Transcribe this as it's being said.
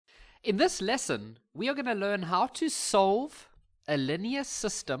In this lesson, we are going to learn how to solve a linear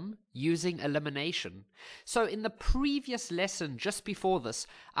system using elimination. So in the previous lesson, just before this,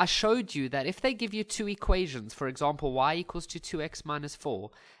 I showed you that if they give you two equations, for example, y equals to 2x minus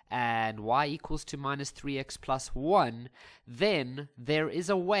 4 and y equals to minus 3x plus 1, then there is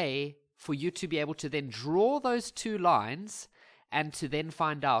a way for you to be able to then draw those two lines and to then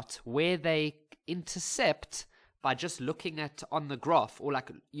find out where they intercept by just looking at on the graph, or so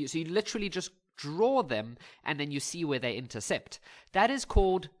you literally just draw them and then you see where they intercept. That is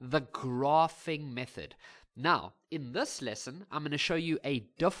called the graphing method. Now, in this lesson, I'm going to show you a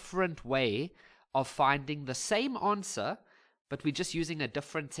different way of finding the same answer, but we're just using a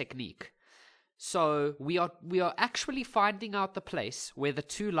different technique. So we are actually finding out the place where the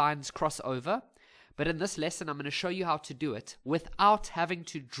two lines cross over, but in this lesson, I'm going to show you how to do it without having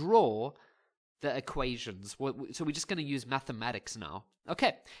to draw the equations. So we're just going to use mathematics now.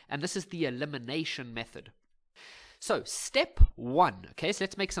 Okay, and this is the elimination method. So step 1, okay, so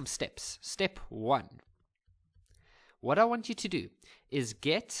let's make some steps. Step 1. What I want you to do is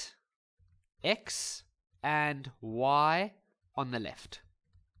get x and y on the left.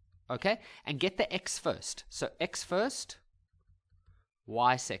 Okay, and get the x first. So x first,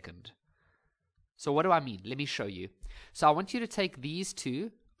 y second. So what do I mean? Let me show you. So I want you to take these two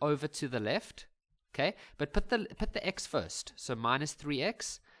over to the left. Okay, but put the x first. So minus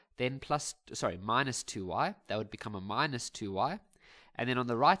 3x, then minus 2y. That would become a minus 2y. And then on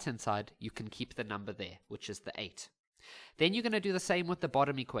the right-hand side, you can keep the number there, which is the 8. Then you're going to do the same with the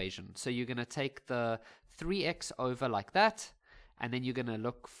bottom equation. So you're going to take the 3x over like that. And then you're going to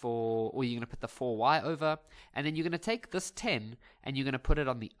you're going to put the 4y over. And then you're going to take this 10 and you're going to put it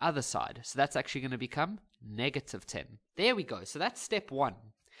on the other side. So that's actually going to become negative 10. There we go. So that's step 1.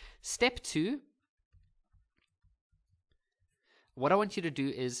 Step 2. What I want you to do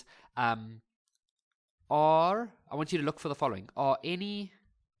is, I want you to look for the following. Are the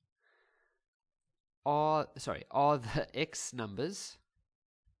x numbers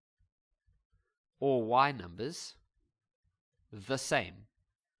or y numbers the same?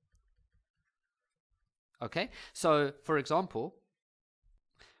 Okay, so for example,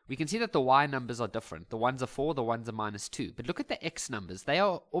 we can see that the y numbers are different. The ones are 4, the ones are minus 2. But look at the x numbers. They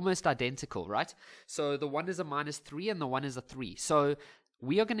are almost identical, right? So the one is a minus 3 and the one is a 3. So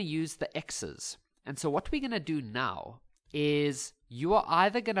we are going to use the x's. And so what we're going to do now is you are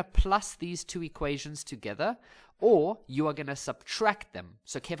either going to plus these two equations together or you are going to subtract them.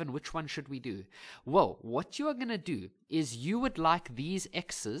 So Kevin, which one should we do? Well, what you are going to do is you would like these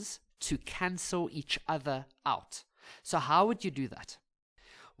x's to cancel each other out. So how would you do that?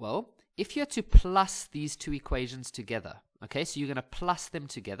 Well, if you had to plus these two equations together, okay, so you're going to plus them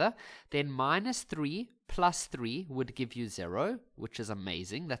together, then minus 3 plus 3 would give you 0, which is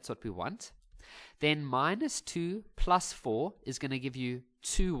amazing. That's what we want. Then minus 2 plus 4 is going to give you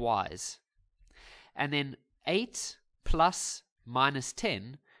 2 y's. And then 8 plus minus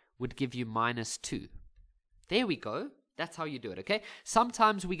 10 would give you minus 2. There we go. That's how you do it, okay?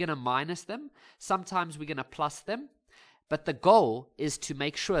 Sometimes we're going to minus them. Sometimes we're going to plus them. But the goal is to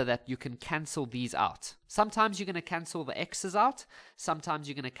make sure that you can cancel these out. Sometimes you're going to cancel the x's out. Sometimes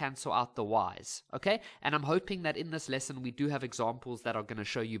you're going to cancel out the y's. Okay? And I'm hoping that in this lesson we do have examples that are going to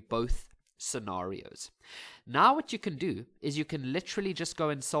show you both scenarios. Now what you can do is you can literally just go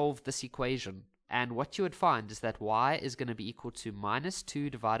and solve this equation. And what you would find is that y is going to be equal to minus 2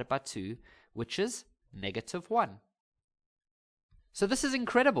 divided by 2, which is negative 1. So this is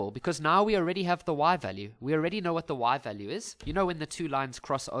incredible because now we already have the y value. We already know what the y value is. You know when the two lines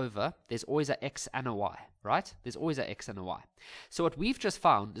cross over, there's always an x and a y, right? There's always an x and a y. So what we've just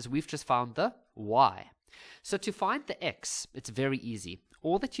found is we've just found the y. So to find the x, it's very easy.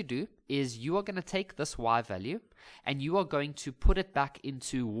 All that you do is you are going to take this y value and you are going to put it back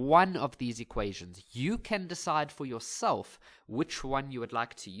into one of these equations. You can decide for yourself which one you would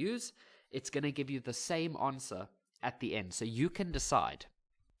like to use. It's going to give you the same answer at the end, so you can decide.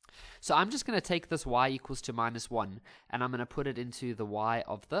 So I'm just going to take this y equals to minus 1 and I'm going to put it into the y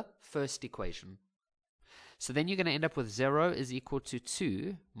of the first equation. So then you're going to end up with 0 is equal to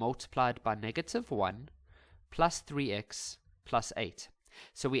 2 multiplied by negative 1 plus 3x plus 8.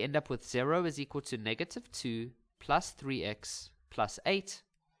 So we end up with 0 is equal to negative 2 plus 3x plus 8.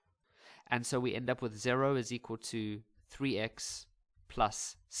 And so we end up with 0 is equal to 3x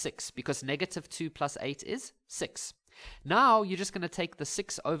plus 6, because negative 2 plus 8 is 6. Now you're just going to take the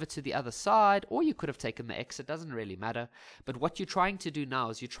 6 over to the other side, or you could have taken the x, it doesn't really matter. But what you're trying to do now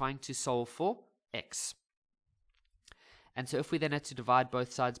is you're trying to solve for x. And so if we then had to divide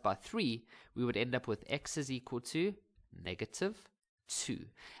both sides by 3, we would end up with x is equal to negative 2.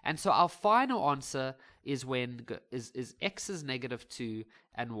 And so our final answer is when is x is negative 2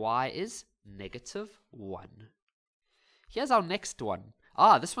 and y is negative 1. Here's our next one.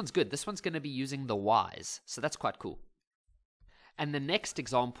 This one's good. This one's going to be using the y's, so that's quite cool. And the next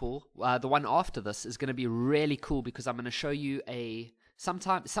example, the one after this, is going to be really cool because I'm going to show you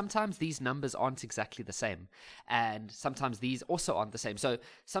sometimes these numbers aren't exactly the same, and sometimes these also aren't the same. So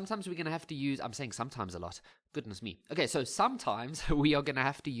sometimes we're going to have to use, I'm saying sometimes a lot, goodness me. Okay, so sometimes we are going to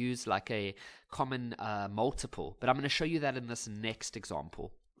have to use like a common multiple, but I'm going to show you that in this next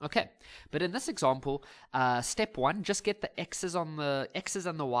example. Okay, but in this example, step 1, just get the x's and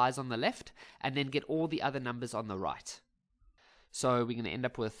the y's on the left, and then get all the other numbers on the right. So we're going to end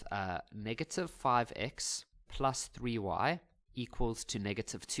up with negative 5x plus 3y equals to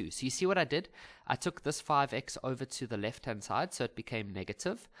negative 2. So you see what I did? I took this 5x over to the left-hand side, so it became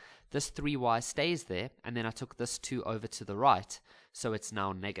negative. This 3y stays there, and then I took this 2 over to the right, so it's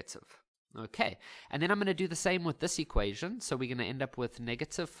now negative. Okay, and then I'm going to do the same with this equation. So we're going to end up with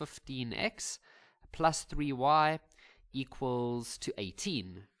negative 15x plus 3y equals to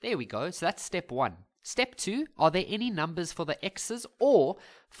 18. There we go. So that's step 1. Step 2, are there any numbers for the x's or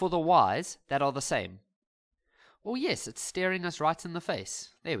for the y's that are the same? Oh yes, it's staring us right in the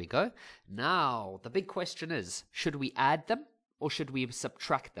face. There we go. Now, the big question is, should we add them or should we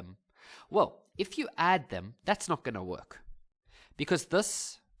subtract them? Well, if you add them, that's not going to work, because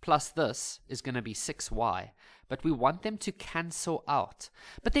this plus this is going to be 6y, but we want them to cancel out.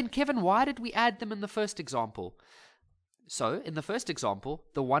 But then, Kevin, why did we add them in the first example? So, in the first example,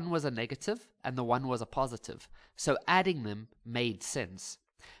 the one was a negative and the one was a positive, so adding them made sense.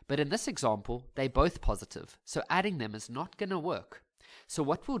 But in this example, they're both positive, so adding them is not going to work. So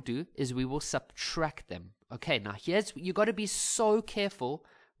what we'll do is we will subtract them. Okay, now you got to be so careful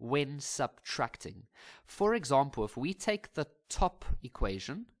when subtracting. For example, if we take the top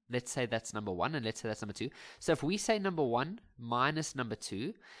equation, let's say that's number 1 and let's say that's number 2. So if we say number 1 minus number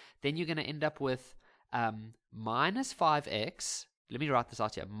 2, then you're going to end up with minus 5x. Let me write this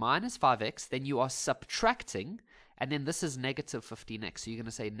out here. Minus 5x, then you are subtracting, and then this is negative 15x. So you're going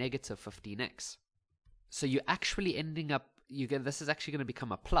to say negative 15x. So you're actually ending up, this is actually going to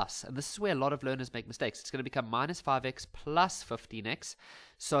become a plus, and this is where a lot of learners make mistakes. It's going to become minus 5x plus 15x.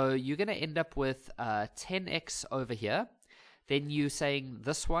 So you're going to end up with 10x over here. Then you're saying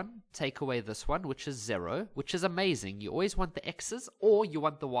this one, take away this one, which is 0, which is amazing. You always want the x's or you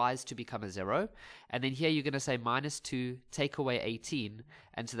want the y's to become a 0. And then here you're going to say minus 2, take away 18,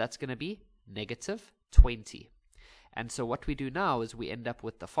 and so that's going to be negative 20. And so what we do now is we end up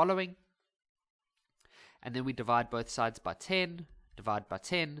with the following. And then we divide both sides by 10, divide by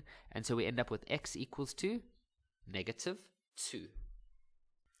 10, and so we end up with x equals to negative 2.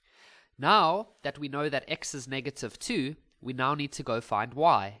 Now that we know that x is negative 2, we now need to go find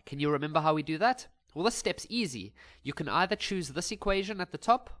y. Can you remember how we do that? Well, this step's easy. You can either choose this equation at the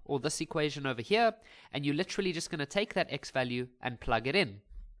top or this equation over here, and you're literally just going to take that x value and plug it in.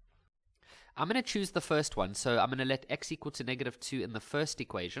 I'm going to choose the first one, so I'm going to let x equal to negative 2 in the first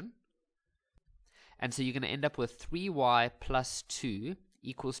equation. And so you're going to end up with 3y plus 2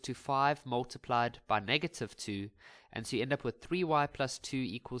 equals to 5 multiplied by negative 2. And so you end up with 3y plus 2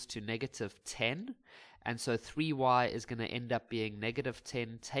 equals to negative 10. And so 3y is going to end up being negative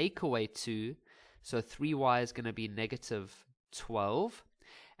 10 take away 2. So 3y is going to be negative 12.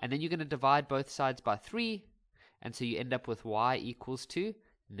 And then you're going to divide both sides by 3. And so you end up with y equals to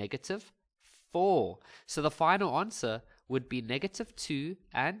negative 4. So the final answer would be negative 2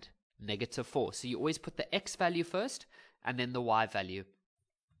 and negative 4. So you always put the x value first and then the y value.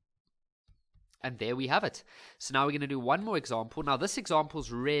 And there we have it. So now we're going to do one more example. Now this example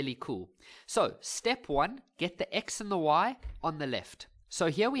is really cool. So step 1, get the x and the y on the left. So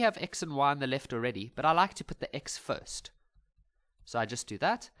here we have x and y on the left already, but I like to put the x first. So I just do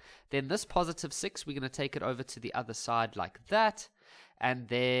that. Then this positive 6, we're going to take it over to the other side like that. And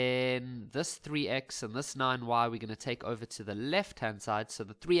then this 3x and this 9y we're going to take over to the left-hand side. So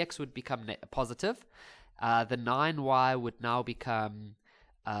the 3x would become positive. The 9y would now become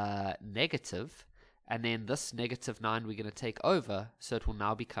negative, and then this negative 9 we're going to take over, so it will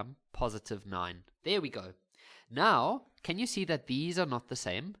now become positive 9. There we go. Now, can you see that these are not the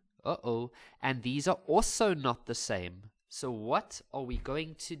same? And these are also not the same. So what are we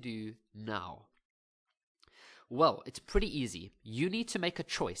going to do now? Well, it's pretty easy. You need to make a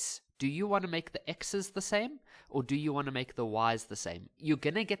choice. Do you want to make the x's the same, or do you want to make the y's the same? You're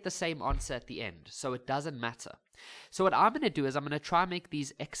going to get the same answer at the end, so it doesn't matter. So what I'm going to do is I'm going to try and make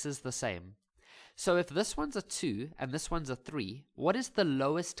these x's the same. So if this one's a 2 and this one's a 3, what is the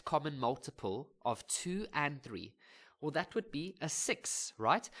lowest common multiple of 2 and 3? Or that would be a 6,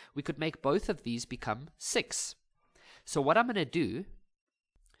 right? We could make both of these become 6. So what I'm going to do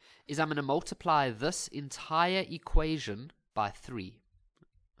is I'm going to multiply this entire equation by 3.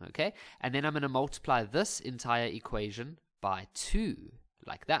 Okay? And then I'm going to multiply this entire equation by 2,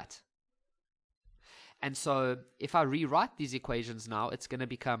 like that. And so if I rewrite these equations now, it's going to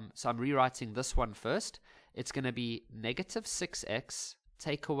become, so I'm rewriting this one first. It's going to be negative 6x,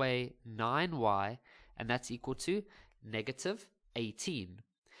 take away 9y, and that's equal to negative 18.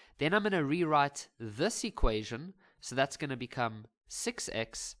 Then I'm going to rewrite this equation, so that's going to become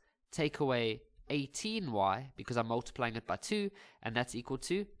 6x, take away 18y, because I'm multiplying it by 2, and that's equal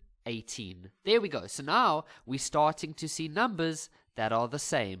to 18. There we go. So now we're starting to see numbers that are the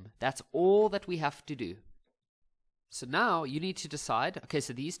same. That's all that we have to do. So now you need to decide, okay,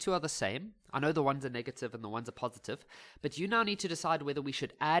 so these two are the same. I know the ones are negative and the ones are positive, but you now need to decide whether we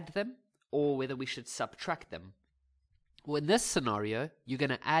should add them or whether we should subtract them. Well, in this scenario, you're going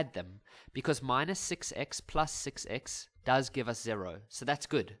to add them because minus 6x plus 6x does give us 0. So that's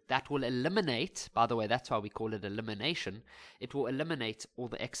good. That will eliminate, by the way, that's why we call it elimination. It will eliminate all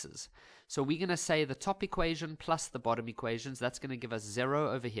the x's. So we're going to say the top equation plus the bottom equations. That's going to give us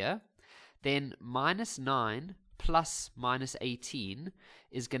 0 over here. Then minus 9 plus minus 18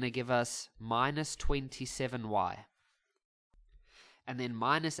 is going to give us minus 27y. And then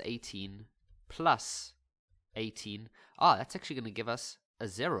minus 18 plus 18, that's actually going to give us a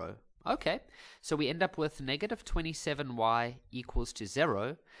 0. Okay, so we end up with negative 27y equals to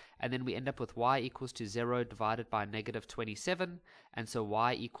 0, and then we end up with y equals to 0 divided by negative 27, and so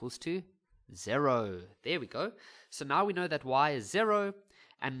y equals to 0. There we go. So now we know that y is 0,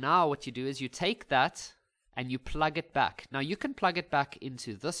 and now what you do is you take that and you plug it back. Now you can plug it back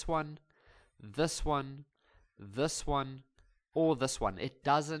into this one, this one, this one, or this one. It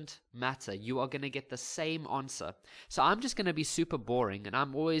doesn't matter. You are going to get the same answer. So I'm just going to be super boring, and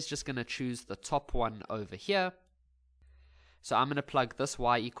I'm always just going to choose the top one over here. So I'm going to plug this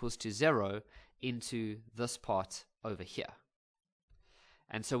y equals to 0 into this part over here.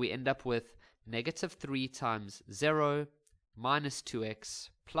 And so we end up with negative 3 times 0 minus 2x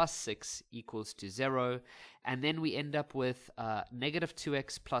plus 6 equals to 0. And then we end up with negative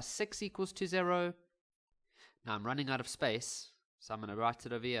 2x plus 6 equals to 0. Now I'm running out of space, so I'm going to write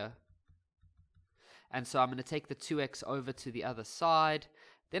it over here. And so I'm going to take the 2x over to the other side.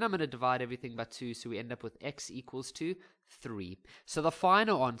 Then I'm going to divide everything by 2, so we end up with x equals to 3. So the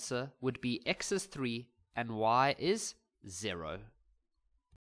final answer would be x is 3 and y is 0.